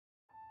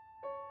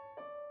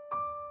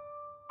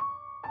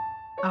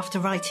After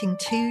writing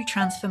 2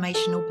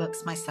 transformational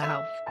books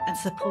myself and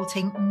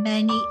supporting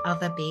many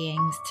other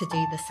beings to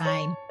do the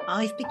same,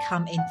 I've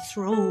become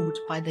enthralled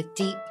by the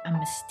deep and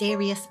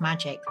mysterious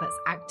magic that's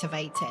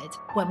activated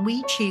when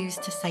we choose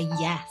to say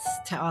yes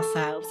to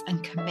ourselves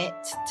and commit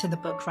to the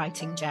book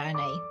writing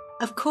journey.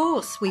 Of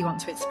course, we want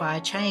to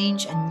inspire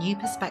change and new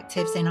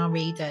perspectives in our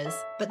readers,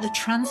 but the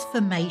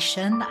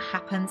transformation that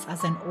happens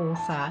as an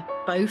author,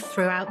 both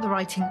throughout the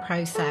writing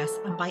process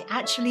and by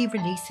actually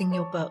releasing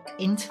your book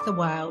into the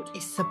world,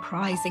 is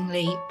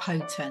surprisingly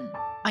potent.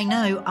 I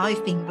know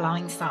I've been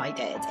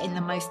blindsided in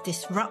the most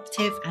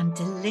disruptive and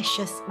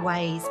delicious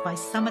ways by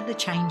some of the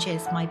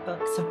changes my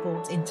books have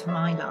brought into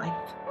my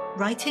life.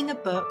 Writing a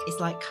book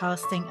is like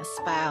casting a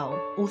spell.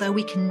 Although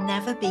we can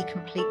never be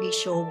completely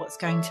sure what's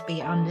going to be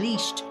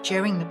unleashed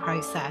during the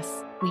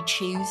process, we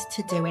choose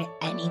to do it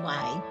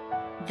anyway.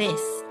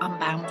 This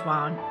Unbound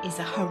one is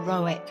a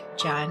heroic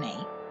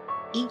journey.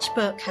 Each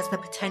book has the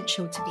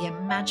potential to be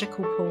a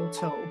magical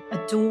portal,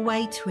 a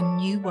doorway to a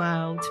new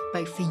world,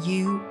 both for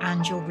you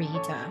and your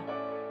reader.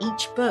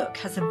 Each book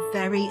has a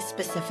very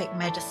specific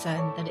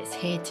medicine that it's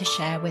here to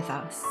share with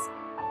us.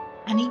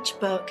 And each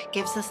book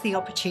gives us the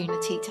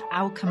opportunity to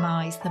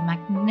alchemize the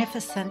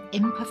magnificent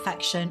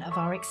imperfection of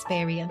our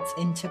experience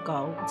into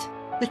gold.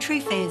 The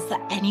truth is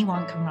that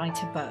anyone can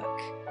write a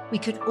book. We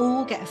could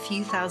all get a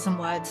few thousand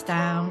words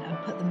down and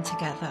put them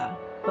together.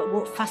 But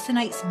what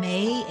fascinates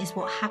me is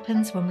what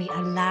happens when we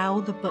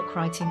allow the book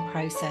writing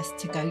process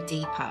to go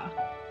deeper.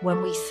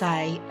 When we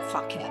say,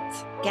 fuck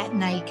it, get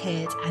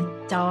naked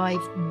and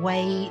dive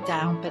way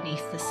down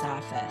beneath the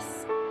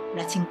surface.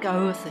 Letting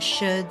go of the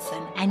shoulds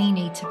and any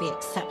need to be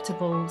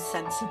acceptable,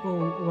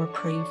 sensible, or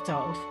approved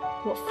of.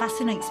 What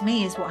fascinates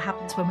me is what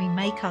happens when we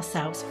make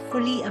ourselves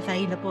fully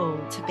available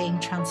to being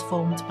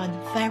transformed by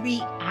the very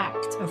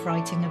act of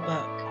writing a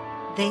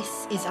book.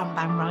 This is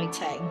Unbound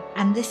Writing,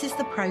 and this is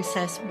the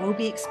process we'll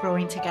be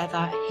exploring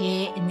together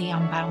here in the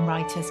Unbound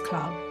Writers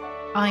Club.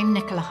 I'm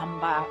Nicola,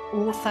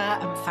 author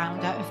and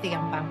founder of the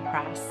Unbound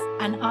Press,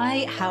 and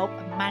I help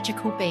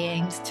magical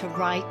beings to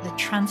write the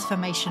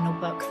transformational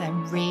book they're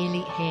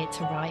really here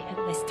to write at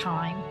this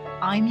time.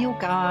 I'm your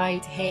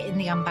guide here in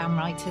the Unbound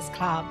Writers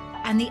Club,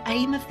 and the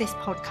aim of this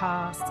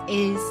podcast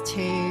is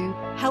to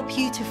help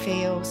you to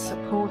feel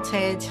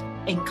supported,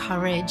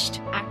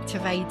 encouraged,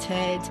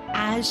 activated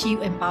as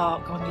you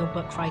embark on your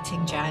book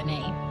writing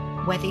journey.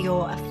 Whether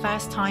you're a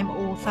first-time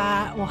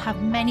author or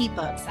have many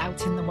books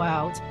out in the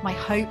world, my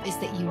hope is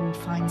that you will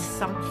find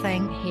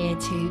something here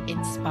to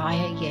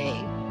inspire you.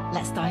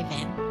 Let's dive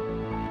in.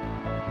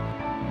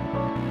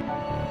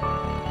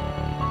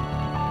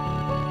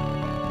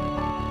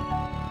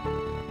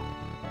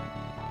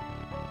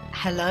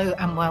 Hello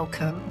and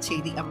welcome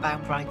to the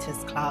Unbound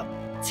Writers Club.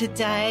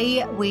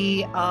 Today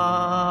we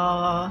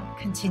are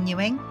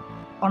continuing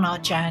on our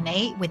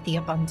journey with the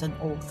Abundant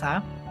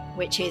Author,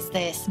 which is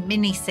this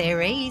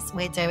mini-series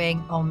we're doing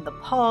on the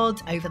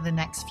pod over the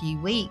next few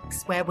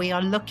weeks, where we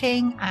are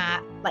looking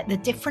at the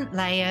different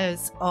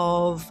layers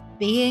of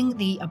being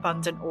the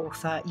abundant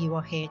author you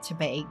are here to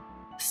be.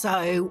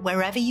 So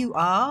wherever you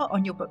are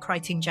on your book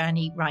writing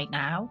journey right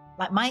now,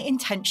 my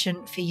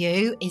intention for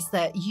you is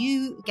that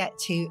you get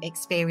to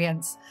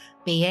experience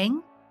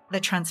being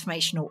the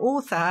transformational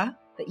author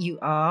that you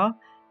are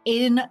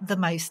in the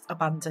most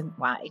abundant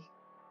way.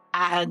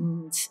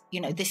 And,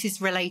 this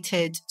is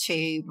related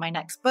to my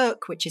next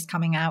book, which is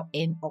coming out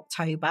in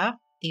October,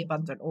 The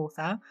Abundant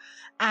Author.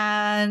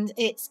 And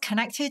it's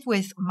connected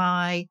with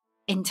my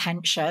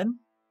intention.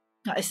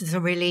 This is a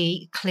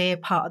really clear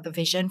part of the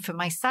vision for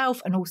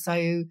myself and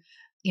also,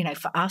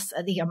 for us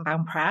at the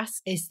Unbound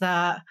Press, is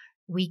that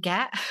we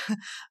get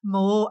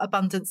more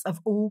abundance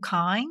of all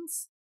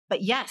kinds.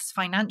 But yes,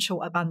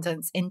 financial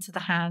abundance into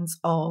the hands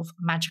of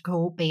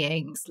magical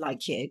beings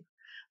like you.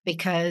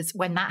 Because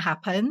when that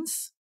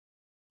happens,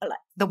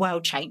 the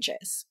world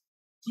changes.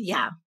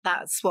 Yeah,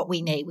 that's what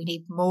we need. We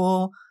need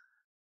more,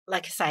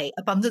 like I say,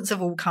 abundance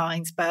of all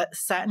kinds, but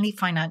certainly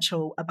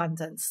financial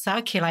abundance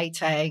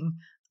circulating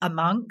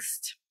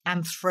amongst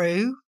and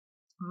through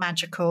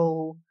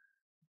magical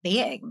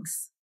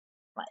beings,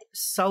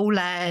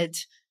 soul-led,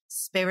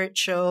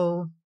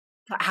 spiritual,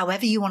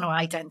 however you want to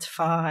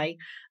identify,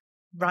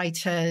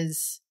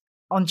 writers,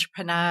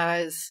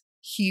 entrepreneurs,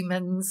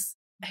 humans,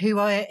 who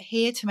are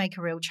here to make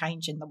a real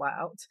change in the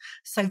world.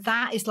 So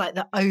that is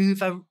the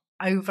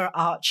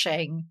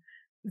overarching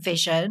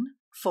vision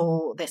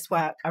for this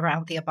work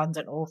around the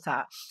Abundant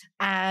Author.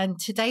 And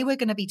today we're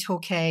going to be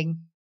talking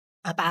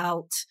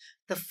about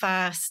the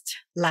first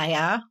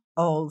layer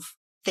of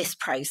this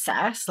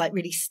process,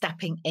 really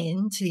stepping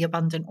into the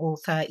Abundant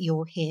Author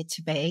you're here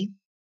to be,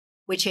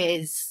 which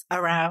is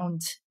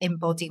around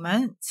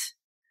embodiment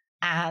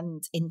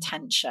and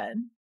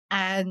intention.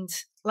 And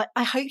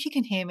I hope you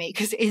can hear me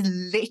because it is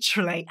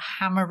literally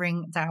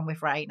hammering down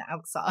with rain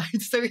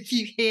outside. So if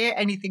you hear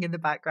anything in the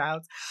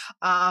background,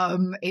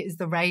 it is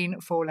the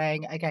rain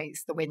falling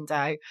against the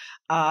window.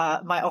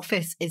 My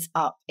office is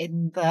up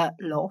in the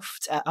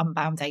loft at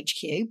Unbound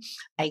HQ,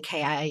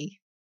 aka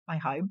my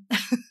home.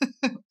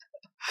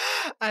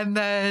 And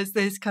there's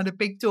this kind of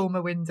big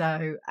dormer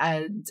window.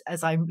 And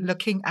as I'm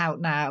looking out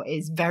now,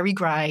 it's very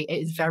grey.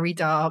 It is very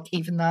dark,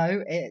 even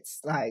though it's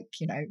like,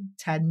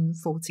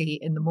 10:40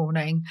 in the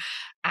morning.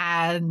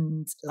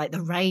 And like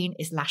the rain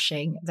is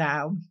lashing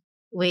down.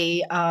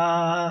 We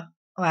are,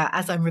 well,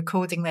 as I'm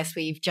recording this,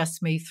 we've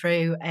just moved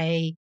through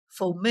a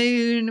full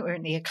moon. We're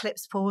in the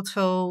eclipse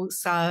portal.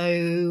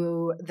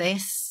 So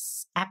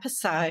this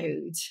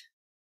episode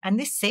and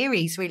this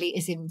series really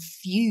is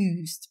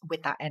infused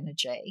with that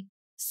energy.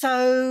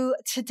 So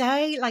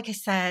today, like I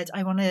said,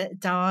 I want to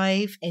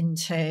dive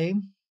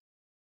into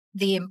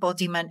the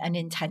embodiment and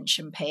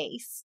intention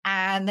piece.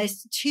 And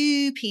there's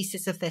two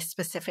pieces of this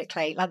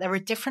specifically. Like there are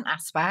different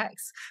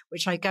aspects,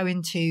 which I go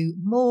into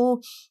more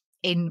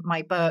in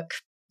my book.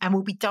 And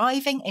we'll be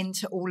diving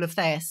into all of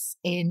this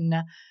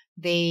in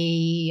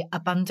the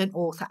Abundant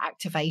Author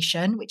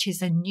Activation, which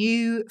is a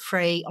new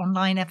free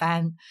online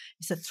event.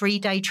 It's a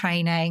 3-day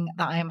training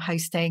that I am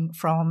hosting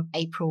from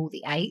April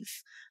the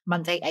 8th,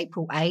 Monday,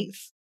 April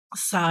 8th.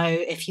 So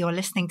if you're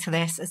listening to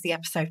this as the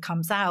episode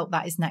comes out,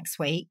 that is next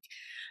week.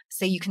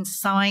 So you can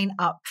sign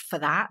up for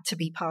that to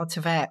be part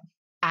of it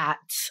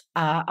at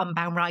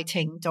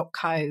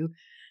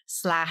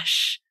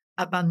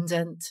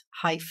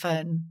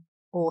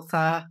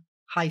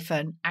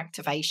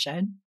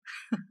unboundwriting.co/abundant-author-activation.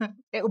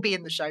 It'll be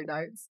in the show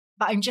notes.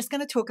 But I'm just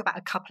going to talk about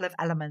a couple of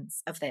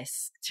elements of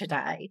this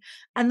today.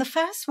 And the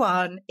first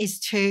one is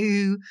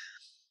to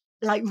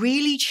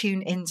really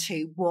tune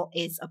into what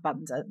is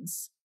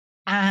abundance.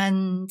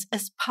 And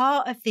as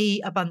part of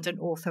the Abundant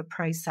Author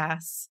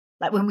process,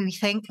 like when we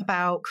think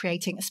about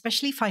creating,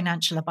 especially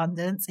financial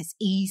abundance, it's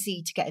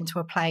easy to get into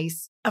a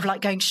place of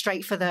going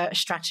straight for the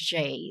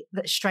strategy,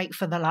 straight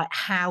for the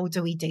how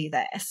do we do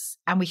this?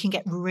 And we can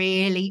get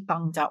really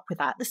bunged up with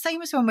that. The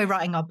same as when we're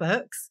writing our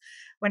books,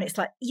 when it's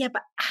yeah,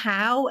 but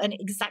how? And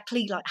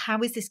exactly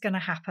how is this going to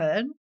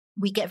happen?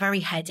 We get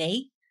very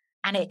heady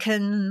and it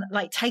can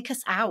take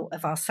us out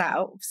of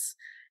ourselves.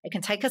 It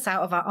can take us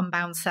out of our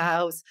unbound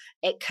selves.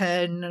 It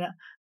can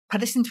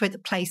put us into a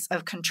place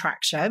of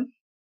contraction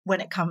when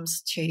it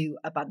comes to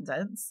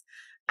abundance.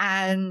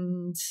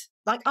 And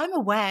I'm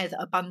aware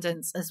that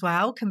abundance as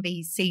well can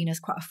be seen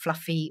as quite a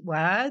fluffy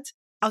word.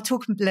 I'll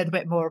talk a little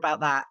bit more about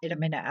that in a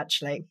minute,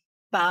 actually.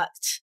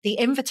 But the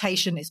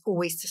invitation is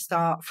always to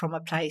start from a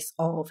place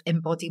of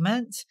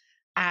embodiment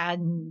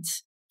and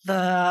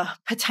the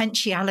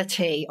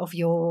potentiality of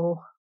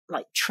your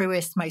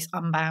truest, most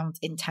unbound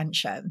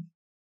intention.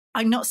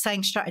 I'm not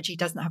saying strategy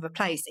doesn't have a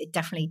place. It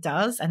definitely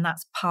does. And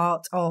that's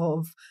part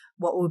of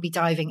what we'll be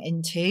diving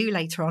into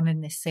later on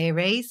in this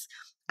series.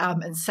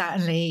 And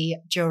certainly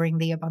during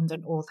the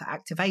Abundant Author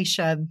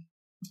Activation.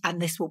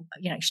 And this will,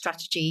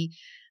 strategy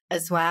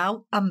as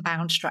well.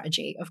 Unbound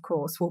strategy, of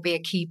course, will be a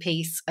key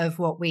piece of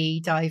what we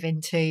dive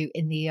into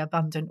in the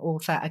Abundant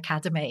Author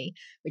Academy,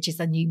 which is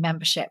a new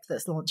membership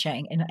that's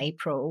launching in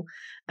April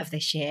of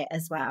this year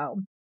as well.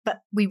 But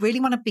we really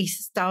want to be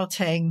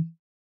starting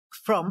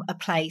from a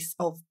place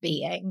of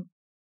being,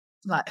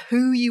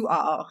 who you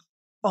are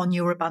on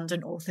your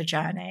abundant author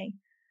journey,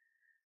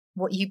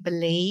 what you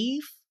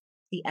believe,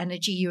 the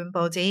energy you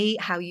embody,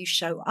 how you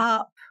show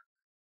up,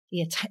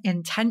 the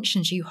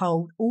intentions you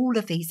hold, all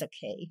of these are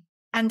key.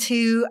 And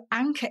to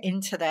anchor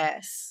into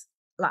this,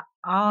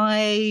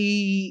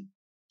 I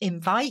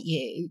invite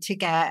you to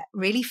get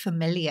really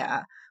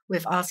familiar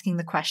with asking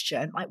the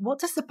question, what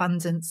does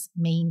abundance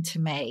mean to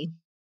me?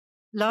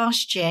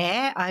 Last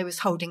year, I was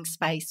holding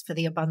space for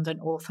the Abundant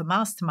Author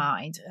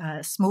Mastermind,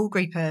 a small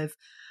group of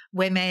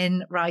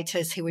women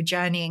writers who were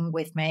journeying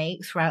with me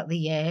throughout the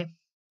year.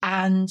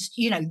 And,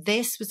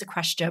 this was a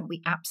question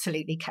we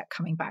absolutely kept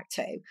coming back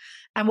to.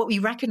 And what we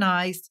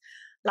recognized,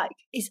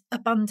 is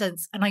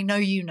abundance. And I know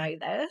you know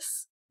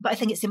this, but I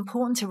think it's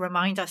important to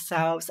remind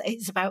ourselves that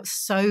it's about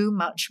so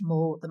much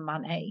more than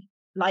money.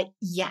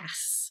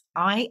 Yes,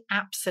 I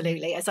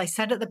absolutely, as I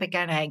said at the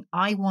beginning,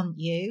 I want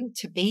you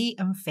to be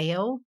and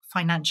feel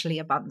financially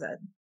abundant.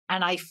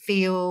 And I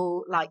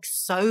feel like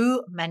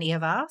so many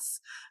of us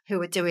who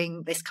are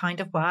doing this kind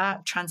of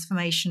work,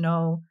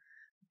 transformational,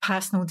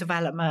 personal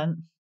development,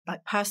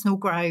 personal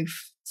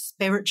growth,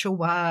 spiritual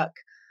work,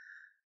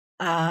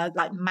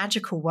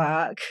 magical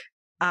work,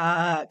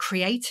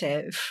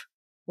 creative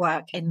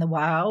work in the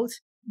world,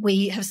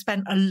 we have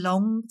spent a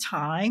long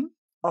time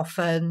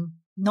often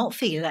not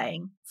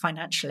feeling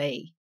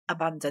financially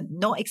abundant,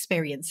 not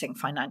experiencing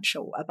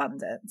financial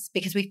abundance,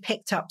 because we've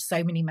picked up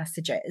so many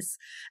messages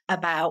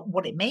about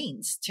what it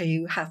means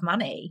to have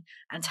money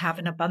and to have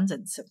an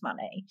abundance of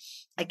money.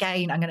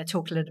 Again, I'm going to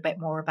talk a little bit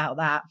more about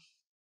that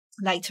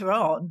later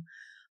on,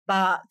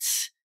 but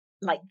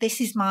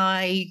this is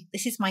my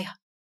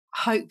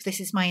hope, this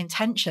is my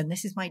intention,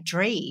 this is my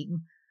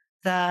dream,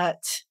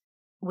 that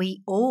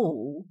we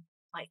all,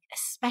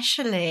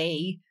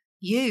 especially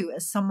you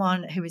as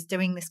someone who is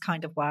doing this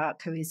kind of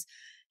work, who is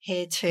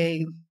here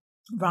to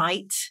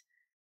write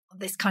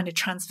this kind of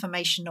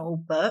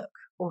transformational book,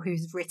 or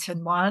who's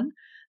written one,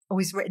 or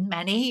who's written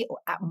many,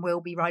 and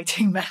will be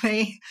writing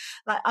many.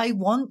 I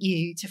want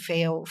you to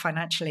feel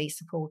financially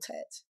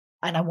supported.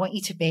 And I want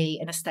you to be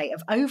in a state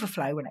of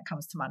overflow when it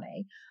comes to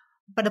money.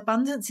 But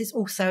abundance is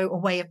also a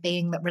way of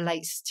being that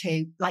relates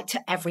to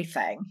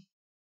everything.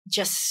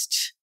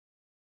 Just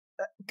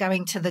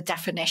going to the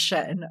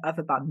definition of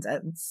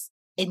abundance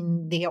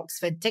in the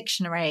Oxford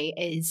Dictionary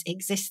is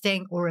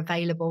existing or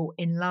available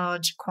in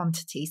large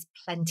quantities,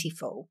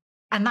 plentiful.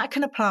 And that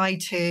can apply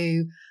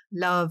to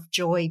love,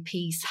 joy,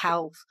 peace,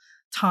 health,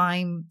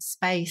 time,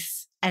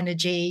 space,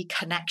 energy,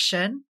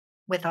 connection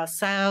with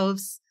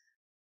ourselves,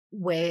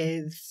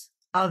 with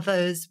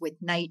others, with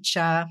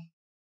nature.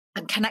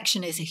 And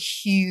connection is a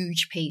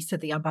huge piece of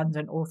the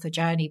Abundant Author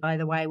journey, by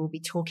the way. We'll be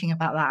talking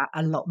about that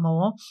a lot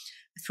more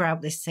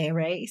throughout this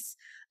series.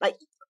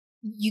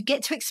 You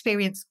get to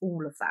experience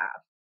all of that.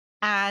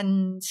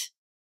 And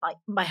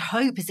my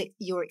hope is that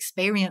you're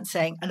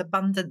experiencing an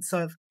abundance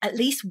of at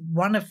least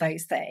one of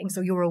those things,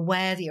 or you're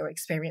aware that you're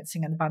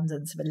experiencing an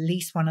abundance of at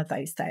least one of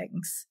those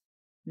things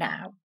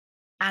now.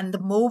 And the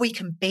more we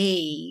can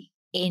be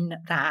in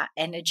that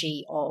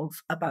energy of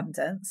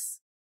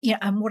abundance,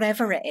 and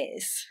whatever it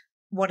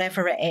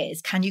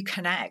is, can you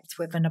connect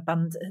with an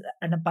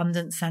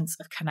abundant sense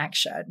of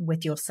connection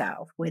with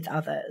yourself, with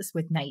others,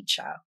 with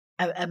nature?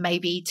 And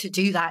maybe to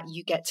do that,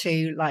 you get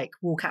to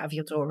walk out of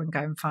your door and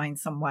go and find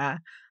somewhere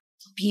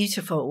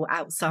beautiful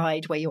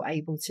outside where you're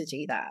able to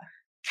do that.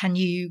 Can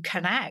you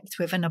connect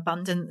with an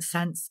abundant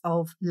sense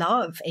of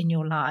love in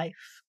your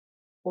life,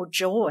 or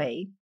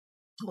joy,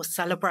 or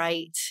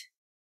celebrate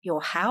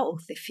your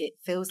health if it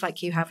feels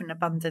like you have an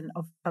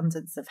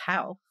abundance of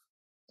health?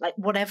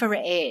 Whatever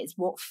it is,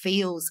 what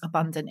feels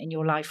abundant in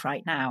your life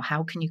right now,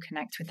 how can you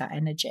connect with that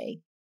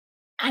energy?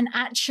 And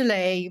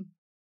actually,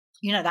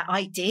 that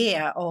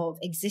idea of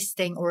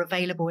existing or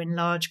available in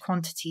large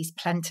quantities,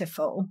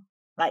 plentiful,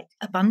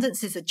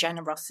 abundance is a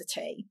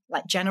generosity.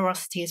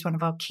 Generosity is one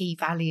of our key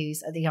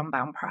values at the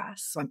Unbound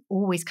Press. So I'm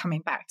always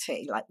coming back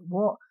to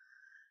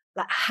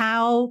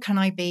how can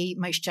I be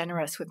most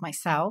generous with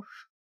myself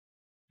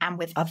and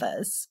with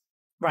others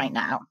right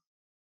now?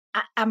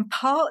 And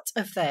part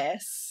of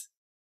this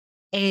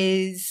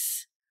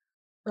is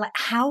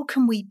how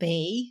can we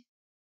be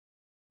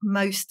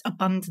most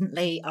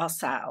abundantly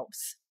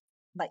ourselves?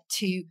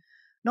 To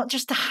not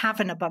just to have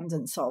an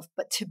abundance of,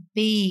 but to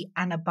be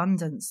an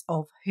abundance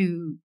of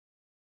who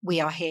we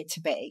are here to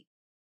be.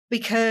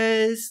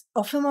 Because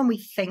often when we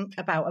think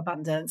about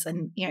abundance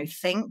and,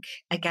 think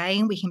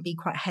again, we can be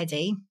quite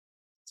heady.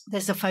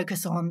 There's a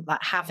focus on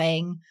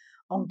having,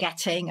 on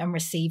getting and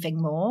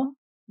receiving more,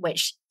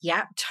 which,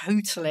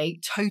 totally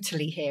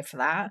here for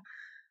that.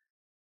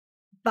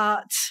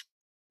 But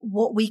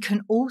what we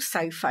can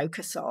also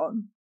focus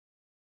on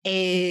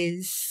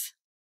is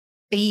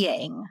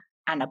being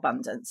an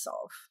abundance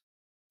of.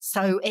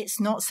 So it's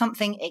not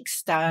something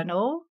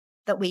external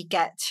that we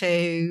get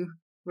to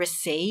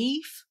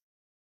receive,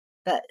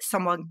 that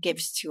someone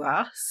gives to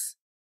us,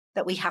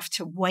 that we have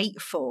to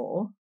wait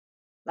for.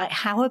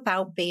 How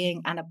about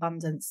being an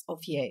abundance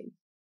of you?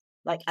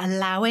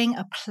 Allowing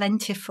a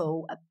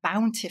plentiful, a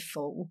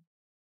bountiful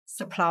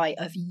supply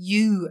of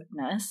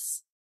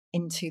you-ness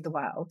into the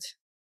world.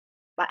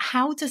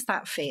 How does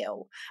that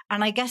feel?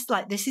 And I guess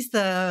this is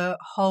the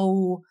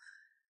whole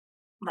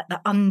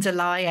the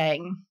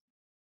underlying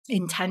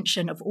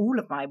intention of all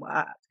of my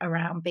work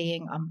around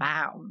being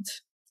unbound.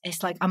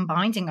 It's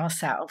unbinding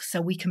ourselves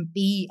so we can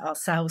be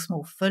ourselves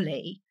more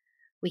fully.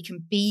 We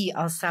can be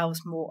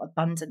ourselves more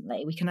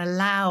abundantly. We can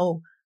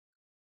allow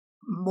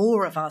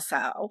more of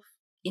ourselves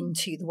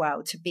into the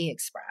world to be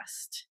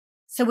expressed.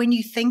 So when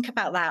you think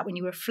about that, when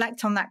you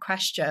reflect on that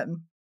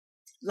question,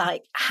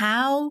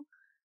 how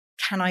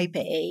can I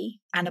be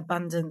an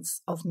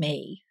abundance of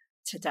me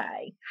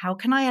today? How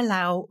can I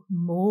allow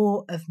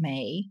more of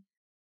me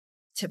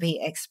to be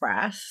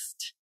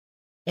expressed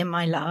in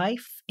my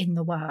life, in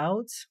the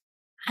world?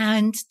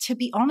 And to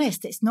be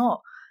honest, that's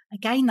not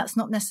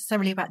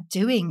necessarily about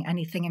doing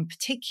anything in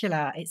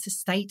particular. It's a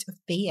state of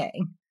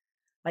being.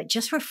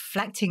 Just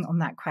reflecting on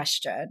that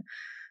question.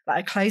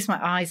 I close my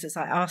eyes as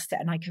I asked it,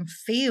 and I can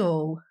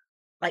feel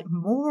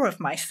more of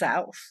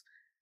myself,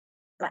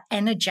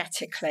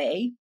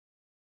 energetically.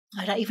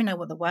 I don't even know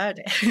what the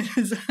word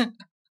is.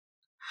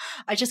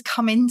 I just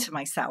come into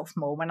myself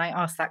more when I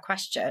ask that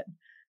question.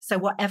 So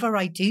whatever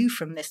I do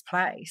from this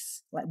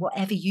place,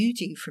 whatever you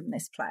do from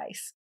this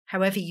place,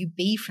 however you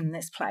be from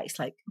this place,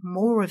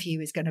 more of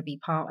you is going to be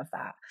part of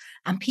that.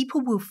 And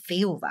people will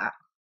feel that.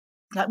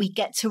 We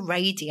get to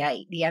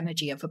radiate the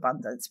energy of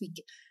abundance.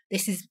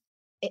 This is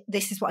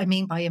what I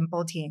mean by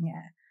embodying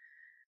it.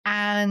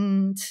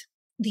 And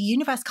the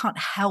universe can't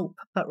help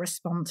but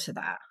respond to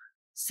that.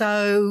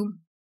 So,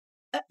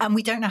 and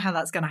we don't know how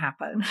that's going to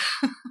happen.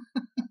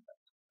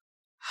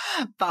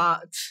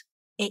 But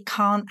it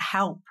can't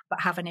help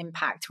but have an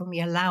impact when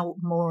we allow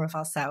more of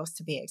ourselves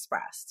to be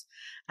expressed.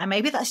 And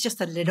maybe that's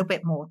just a little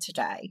bit more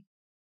today.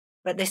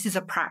 But this is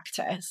a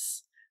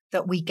practice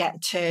that we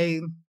get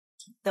to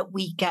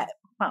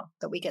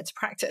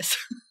practice,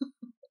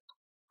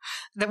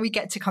 that we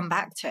get to come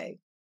back to,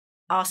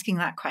 asking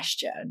that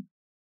question: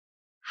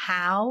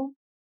 how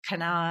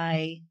can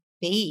I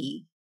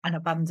be an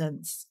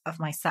abundance of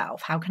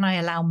myself? How can I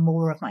allow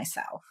more of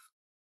myself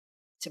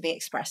to be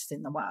expressed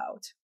in the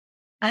world?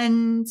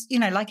 And,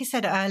 like I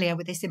said earlier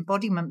with this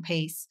embodiment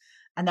piece,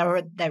 and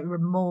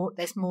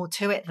there's more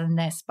to it than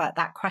this, but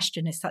that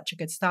question is such a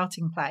good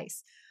starting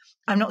place.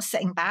 I'm not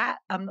sitting back.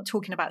 I'm not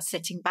talking about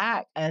sitting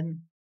back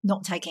and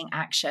not taking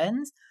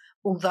actions.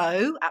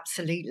 Although,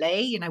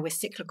 absolutely, we're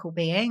cyclical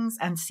beings,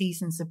 and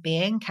seasons of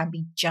being can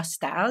be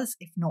just as,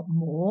 if not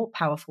more,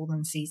 powerful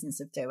than seasons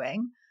of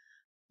doing.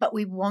 But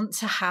we want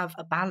to have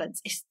a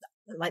balance. It's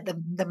like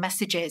the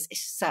message is,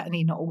 it's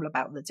certainly not all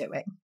about the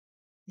doing.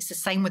 It's the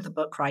same with the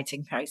book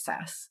writing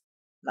process.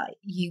 Like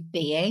you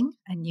being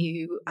and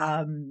you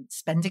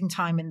spending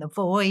time in the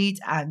void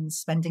and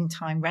spending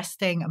time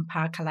resting and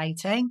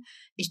percolating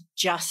is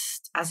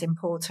just as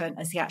important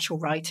as the actual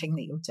writing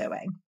that you're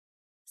doing.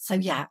 So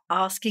yeah,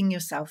 asking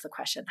yourself the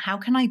question, how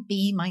can I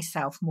be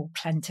myself more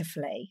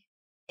plentifully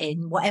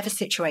in whatever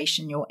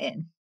situation you're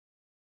in?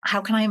 How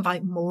can I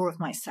invite more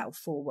of myself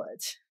forward?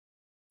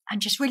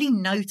 And just really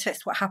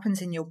notice what happens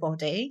in your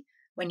body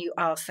when you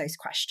ask those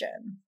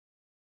questions.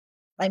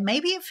 Like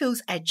maybe it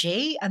feels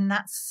edgy, and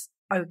that's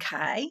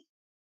okay,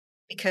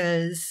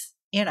 because,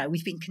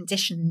 we've been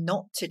conditioned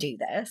not to do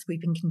this. We've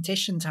been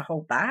conditioned to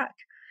hold back,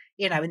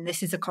 and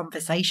this is a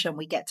conversation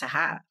we get to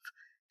have.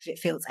 If it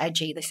feels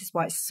edgy, this is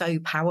why it's so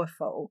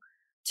powerful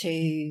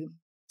to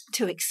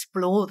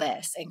explore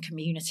this in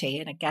community.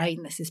 And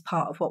again, this is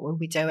part of what we'll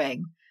be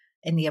doing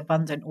in the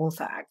Abundant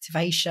Author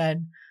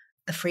Activation,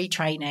 the free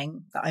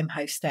training that I'm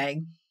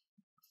hosting.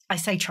 I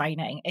say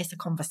training, it's a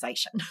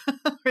conversation,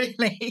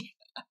 really.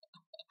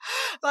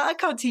 But I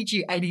can't teach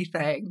you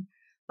anything.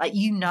 Like,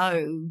 you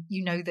know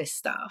this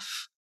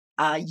stuff.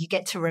 You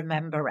get to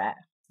remember it.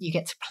 You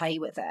get to play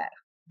with it.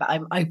 But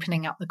I'm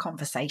opening up the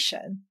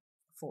conversation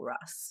for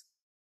us.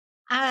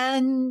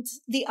 And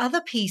the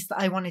other piece that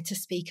I wanted to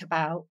speak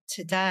about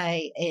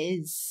today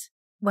is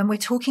when we're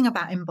talking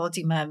about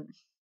embodiment,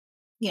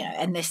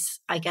 and this,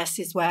 I guess,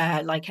 is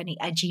where like any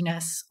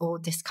edginess or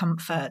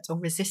discomfort or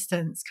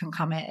resistance can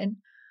come in.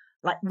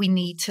 Like, we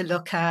need to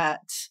look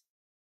at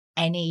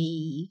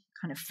any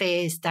kind of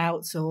fears,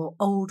 doubts, or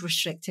old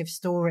restrictive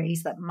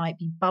stories that might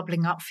be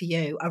bubbling up for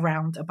you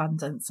around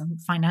abundance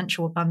and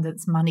financial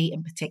abundance, money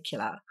in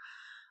particular.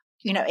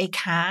 It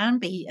can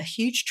be a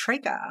huge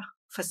trigger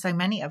for so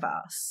many of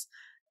us,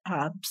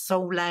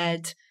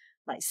 soul-led,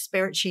 like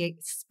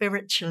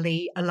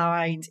spiritually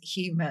aligned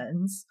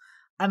humans.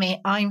 I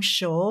mean, I'm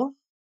sure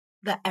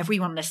that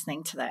everyone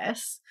listening to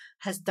this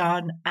has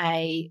done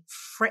a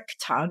frick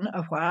ton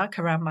of work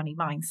around money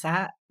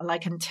mindset,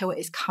 like until it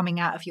is coming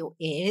out of your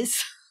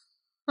ears.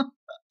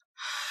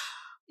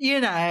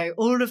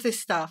 All of this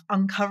stuff,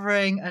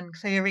 uncovering and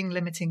clearing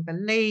limiting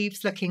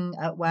beliefs, looking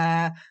at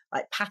where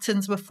like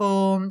patterns were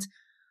formed,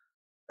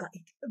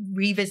 like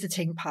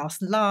revisiting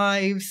past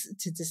lives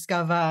to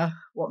discover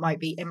what might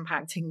be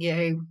impacting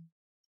you.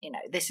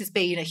 This has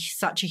been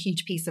such a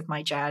huge piece of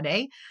my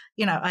journey.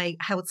 I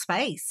held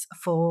space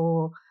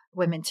for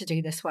women to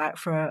do this work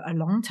for a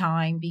long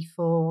time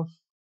before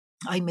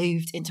I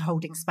moved into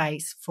holding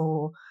space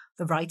for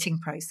the writing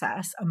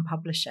process and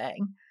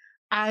publishing.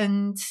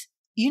 And,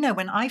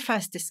 when I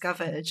first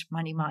discovered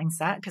money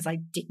mindset, because I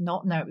did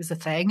not know it was a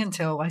thing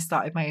until I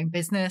started my own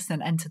business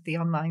and entered the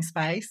online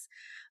space,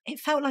 it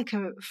felt like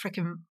a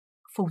freaking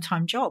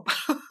full-time job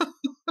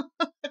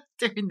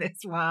doing this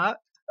work.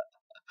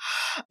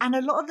 And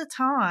a lot of the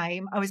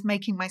time I was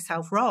making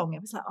myself wrong.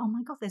 It was like, oh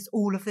my God, there's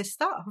all of this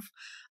stuff.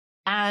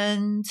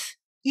 And,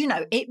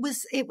 it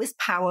was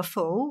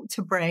powerful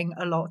to bring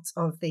a lot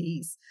of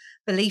these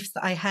beliefs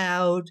that I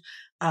held,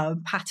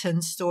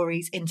 patterns,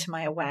 stories into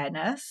my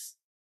awareness.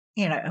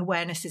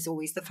 Awareness is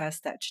always the first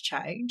step to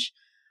change.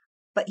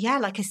 But yeah,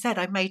 like I said,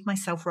 I made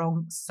myself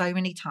wrong so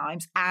many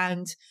times.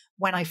 And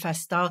when I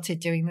first started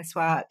doing this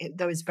work,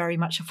 there was very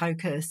much a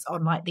focus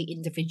on like the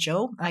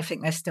individual. I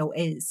think there still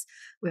is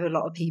with a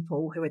lot of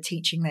people who are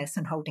teaching this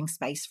and holding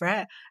space for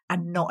it,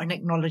 and not an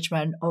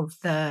acknowledgement of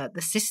the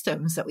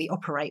systems that we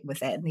operate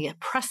within, the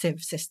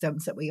oppressive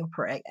systems that we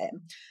operate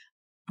in,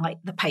 like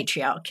the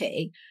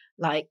patriarchy,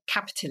 like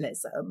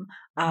capitalism,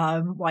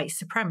 white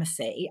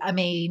supremacy. I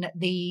mean,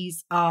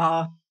 these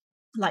are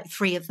like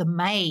three of the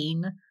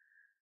main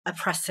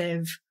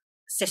oppressive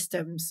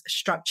systems,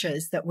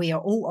 structures that we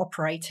are all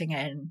operating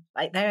in.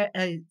 Like, they're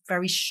a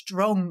very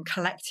strong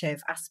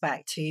collective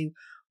aspect to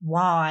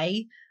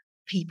why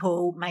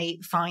people may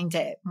find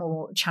it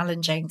more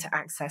challenging to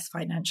access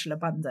financial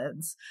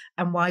abundance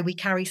and why we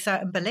carry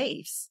certain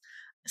beliefs.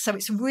 So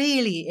it's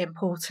really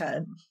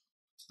important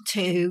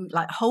to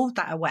like hold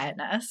that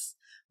awareness.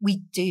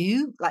 We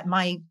do, like,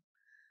 my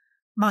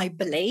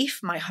belief,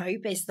 my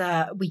hope is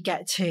that we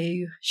get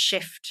to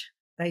shift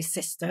those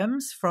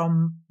systems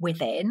from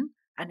within.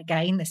 And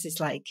again, this is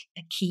like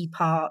a key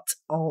part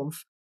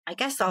of, I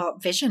guess, our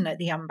vision at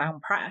the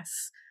Unbound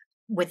Press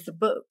with the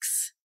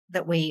books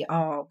that we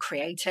are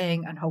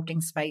creating and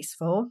holding space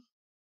for.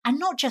 And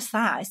not just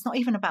that, it's not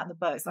even about the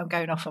books. I'm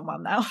going off on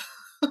one now.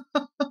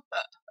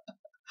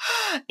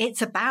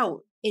 It's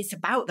about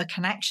the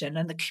connection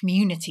and the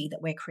community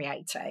that we're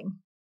creating.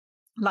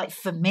 Like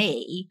for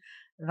me,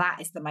 that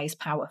is the most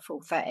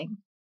powerful thing.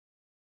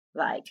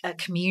 Like a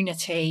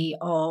community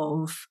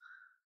of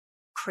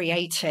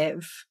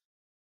creative,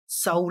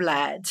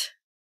 soul-led,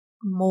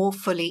 more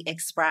fully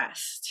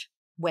expressed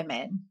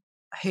women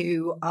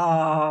who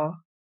are,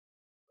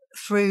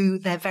 through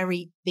their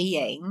very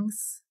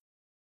beings,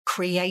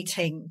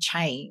 creating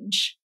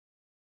change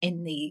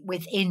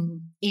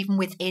even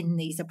within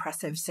these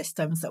oppressive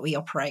systems that we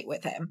operate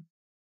within.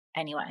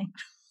 Anyway,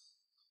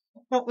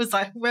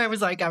 where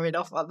was I going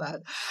off on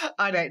that?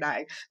 I don't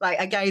know. Like,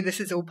 again,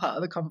 this is all part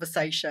of the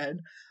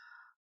conversation.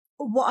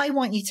 What I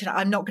want you to know,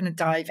 I'm not going to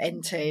dive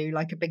into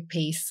like a big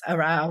piece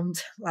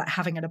around like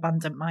having an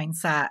abundant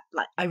mindset.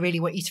 Like, I really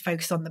want you to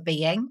focus on the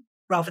being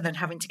rather than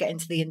having to get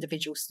into the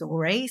individual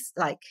stories,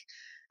 like,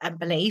 and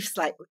beliefs.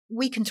 Like,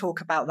 we can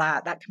talk about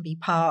that. That can be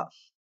part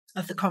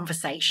of the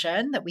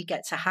conversation that we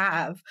get to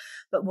have.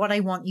 But what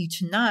I want you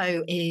to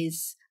know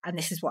is, and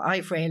this is what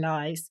I've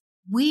realized,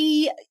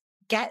 we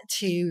get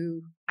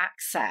to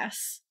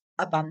access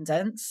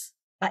abundance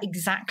like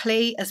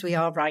exactly as we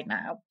are right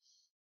now.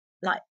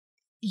 Like,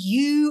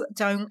 you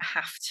don't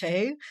have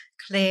to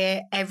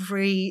clear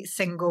every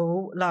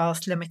single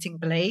last limiting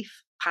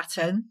belief,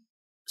 pattern,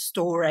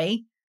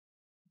 story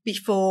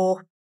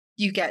before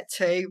you get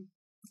to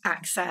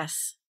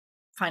access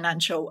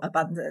financial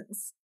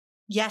abundance.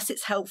 Yes,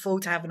 it's helpful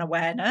to have an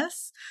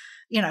awareness,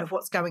 of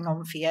what's going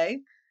on for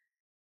you,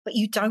 but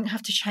you don't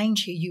have to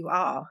change who you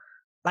are.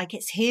 Like,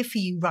 it's here for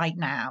you right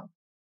now.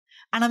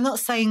 And I'm not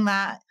saying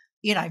that,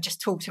 just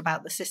talked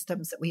about the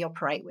systems that we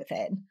operate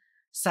within.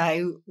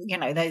 So,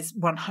 there's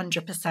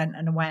 100%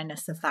 an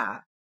awareness of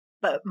that.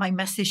 But my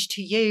message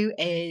to you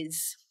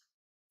is,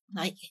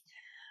 like,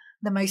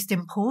 the most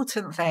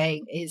important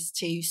thing is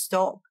to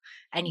stop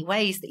any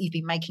ways that you've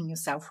been making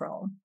yourself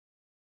wrong.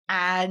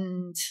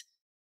 And,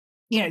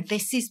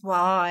 this is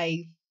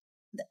why,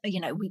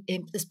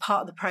 as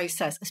part of the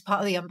process, as part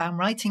of the Unbound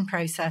writing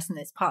process, and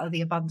it's part of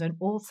the Abundant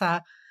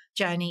Author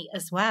journey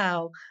as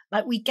well,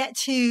 like, we get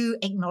to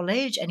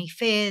acknowledge any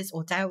fears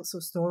or doubts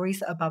or stories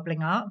that are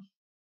bubbling up.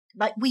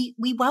 Like, we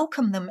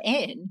welcome them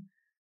in.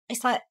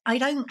 It's like, I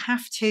don't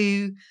have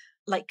to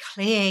like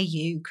clear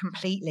you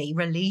completely,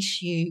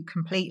 release you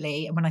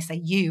completely. And when I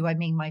say you, I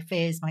mean my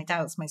fears, my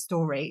doubts, my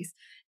stories,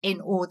 in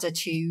order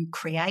to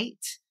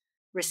create,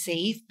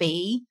 receive,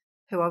 be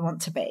who I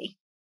want to be.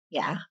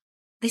 Yeah.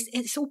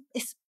 It's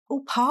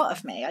all part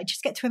of me. I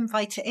just get to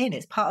invite it in.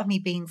 It's part of me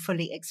being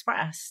fully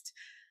expressed.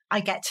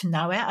 I get to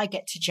know it. I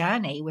get to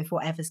journey with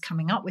whatever's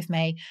coming up with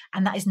me.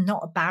 And that is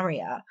not a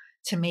barrier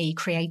to me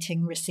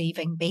creating,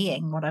 receiving,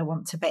 being what I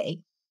want to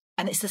be.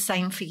 And it's the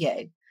same for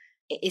you.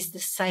 It is the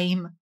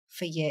same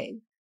for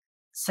you.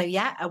 So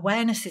yeah,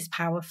 awareness is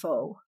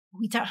powerful.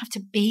 We don't have to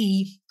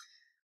be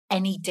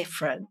any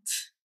different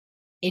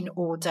in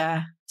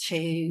order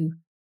to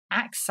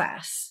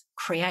access,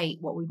 create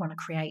what we want to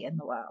create in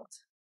the world.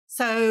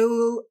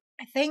 So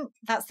I think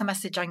that's the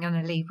message I'm going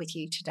to leave with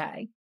you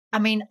today. I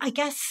mean, I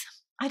guess,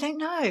 I don't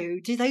know.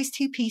 Do those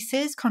two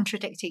pieces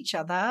contradict each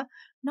other?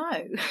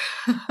 No.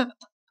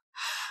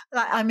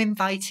 Like, I'm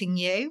inviting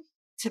you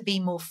to be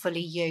more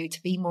fully you,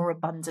 to be more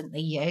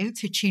abundantly you,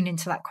 to tune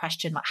into that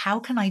question, like, how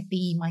can I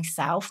be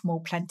myself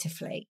more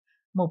plentifully,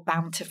 more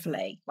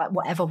bountifully, like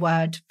whatever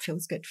word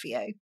feels good for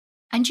you.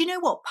 And you know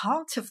what?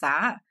 Part of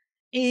that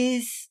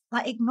is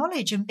like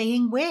acknowledge and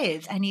being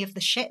with any of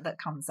the shit that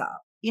comes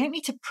up. You don't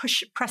need to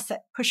push it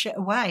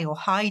away or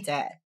hide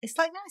it. It's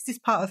like, no, this is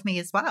part of me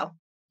as well.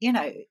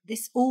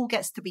 This all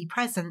gets to be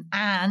present.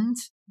 And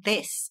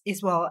this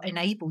is what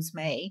enables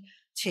me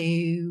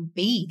to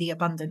be the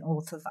abundant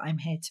author that I'm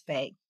here to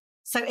be.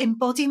 So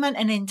embodiment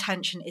and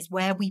intention is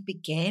where we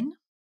begin.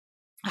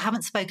 I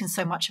haven't spoken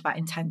so much about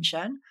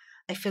intention.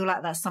 I feel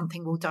like that's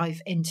something we'll dive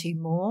into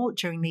more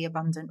during the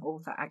Abundant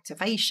Author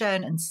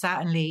activation, and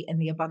certainly in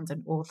the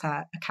Abundant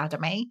Author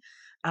Academy,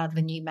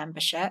 the new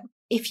membership.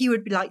 If you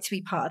would like to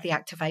be part of the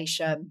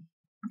activation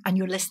and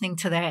you're listening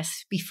to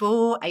this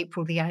before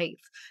April the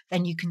 8th,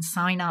 then you can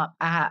sign up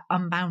at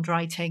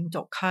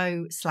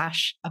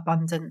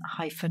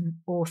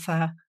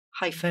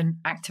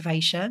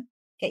unboundwriting.co/abundant-author-activation.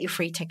 Get your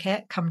free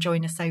ticket. Come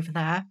join us over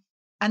there.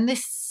 And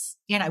this,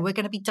 we're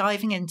going to be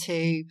diving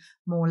into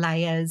more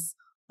layers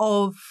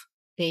of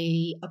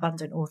the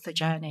Abundant Author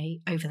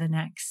journey over the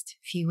next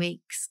few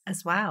weeks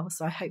as well.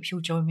 So I hope you'll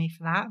join me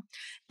for that.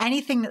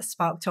 Anything that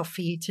sparked off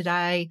for you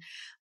today,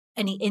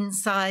 any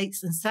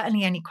insights, and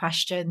certainly any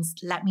questions,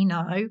 let me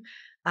know.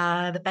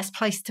 The best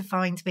place to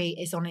find me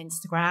is on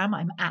Instagram.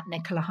 I'm at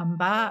Nicola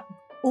Humber.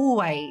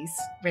 Always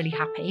really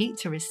happy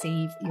to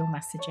receive your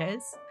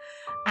messages.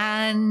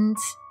 And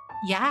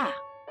yeah,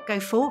 go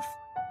forth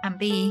and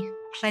be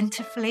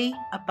plentifully,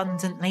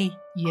 abundantly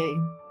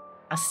you.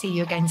 I'll see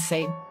you again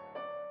soon.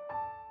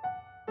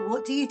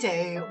 What do you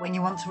do when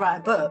you want to write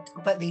a book,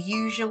 but the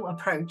usual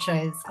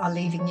approaches are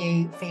leaving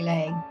you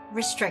feeling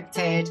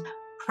restricted,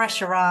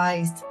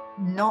 pressurized,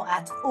 not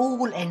at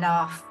all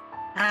enough,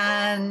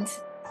 and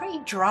pretty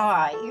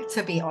dry,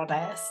 to be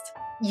honest?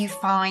 You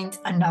find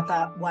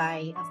another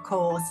way, of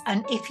course.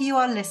 And if you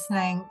are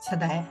listening to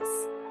this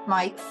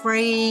My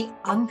free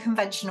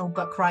unconventional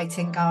book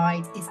writing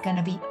guide is going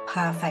to be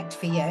perfect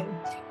for you.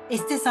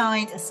 It's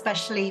designed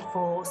especially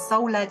for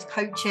soul-led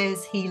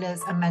coaches,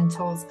 healers, and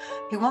mentors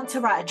who want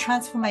to write a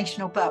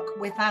transformational book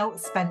without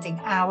spending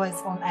hours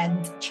on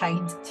end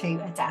chained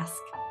to a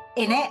desk.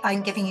 In it,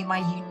 I'm giving you my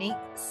unique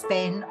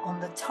spin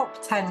on the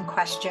top 10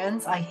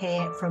 questions I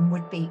hear from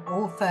would-be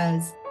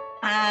authors,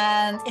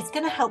 and it's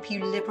going to help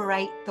you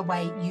liberate the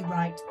way you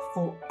write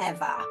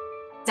forever.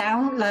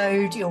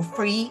 Download your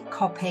free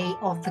copy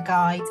of the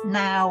guide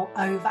now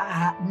over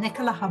at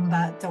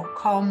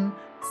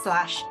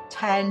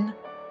nicolahumber.com/10,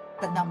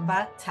 the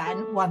number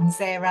 10,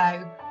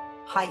 10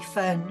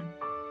 hyphen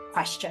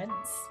questions.